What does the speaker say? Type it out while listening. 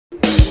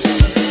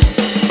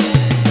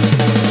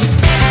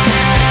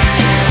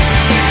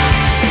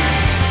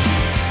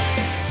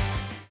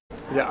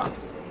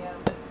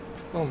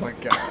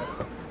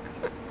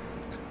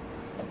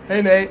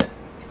Hey Nate,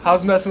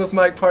 how's Messing with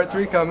Mike Part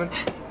 3 coming?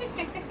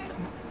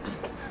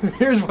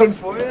 Here's one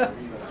for you.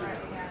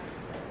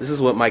 This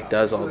is what Mike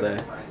does all day.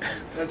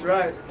 That's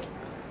right.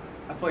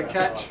 I play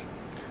catch.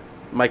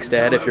 Mike's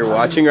dad, if you're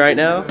watching right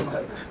now,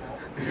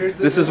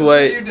 this is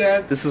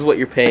what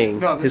you're paying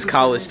his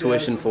college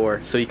tuition for,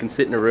 so you can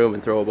sit in a room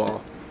and throw a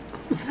ball.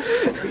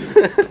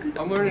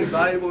 I'm learning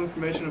valuable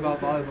information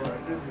about volleyball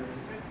right now.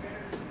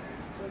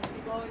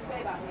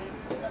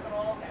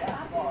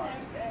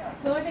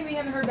 So the only thing we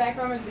haven't heard back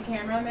from is the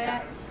camera,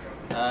 Matt?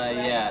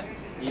 Yeah.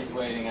 He's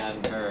waiting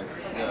on her,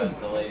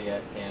 the lady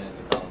at Canon,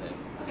 to call him.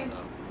 Okay.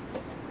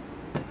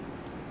 So.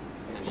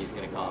 And he's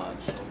going to call out.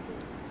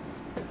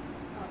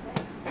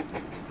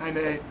 Hi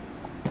Nate.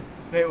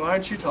 Nate, why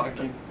aren't you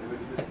talking?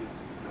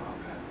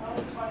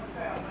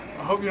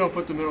 I hope you don't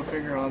put the middle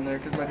finger on there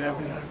because my dad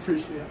would not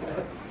appreciate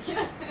that.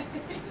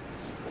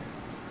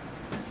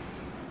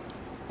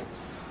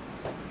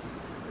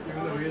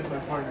 Even though he is my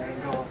partner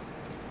in golf.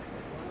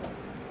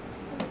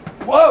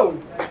 Whoa!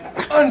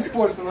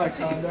 Unsportsmanlike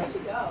conduct.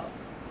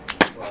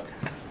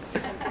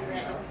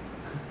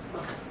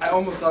 I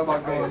almost thought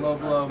about going low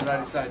blow, but I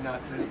decided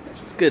not to.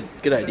 It's a good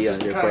idea on your That's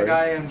just the kind of part.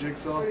 guy I am,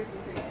 Jigsaw.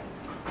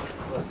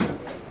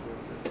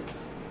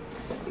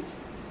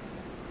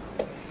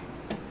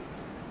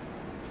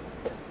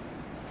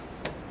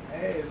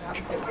 Hey, this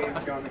Appleton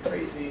game's going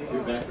crazy.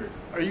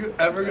 Are you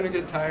ever gonna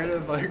get tired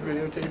of like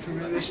videotaping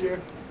me this year?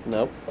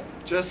 Nope.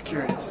 Just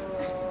curious.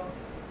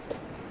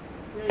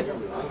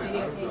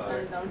 Videotapes on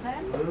his own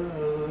time?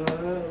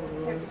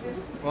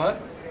 What?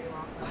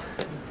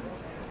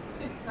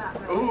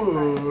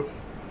 Ooh.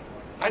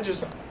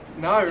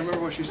 Now I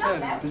remember what she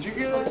said. Did you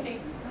hear that?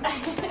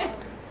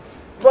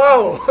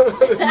 Whoa!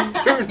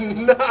 Do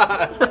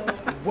not!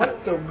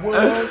 What the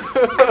world?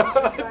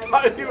 I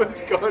thought he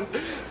was going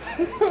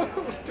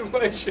to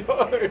my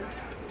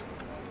shorts.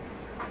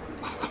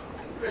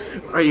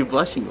 Are you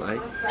blushing,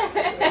 Mike?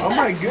 Oh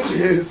my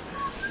goodness.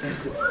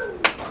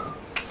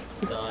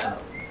 Done.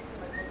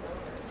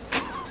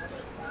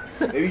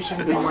 Maybe you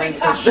shouldn't be wearing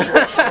such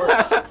short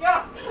shorts.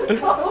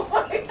 Oh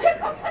my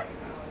god!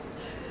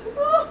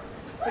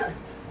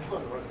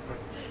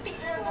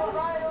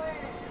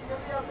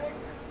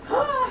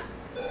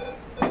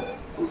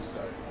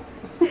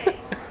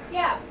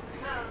 Yeah.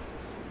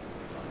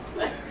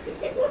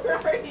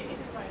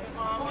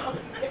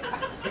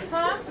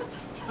 Huh?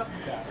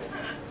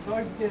 So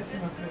you can't see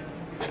my face.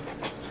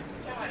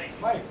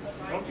 Mike,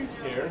 don't be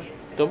scared.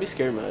 Don't be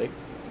scared, Mike.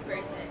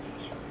 Brace it.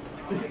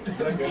 Is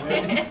that good?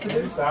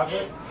 Did you stop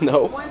it?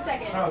 No. 1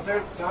 second. No,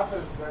 sir, stop it.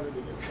 It's starting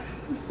to be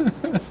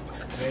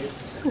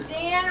good.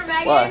 Dan or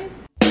Megan? Why?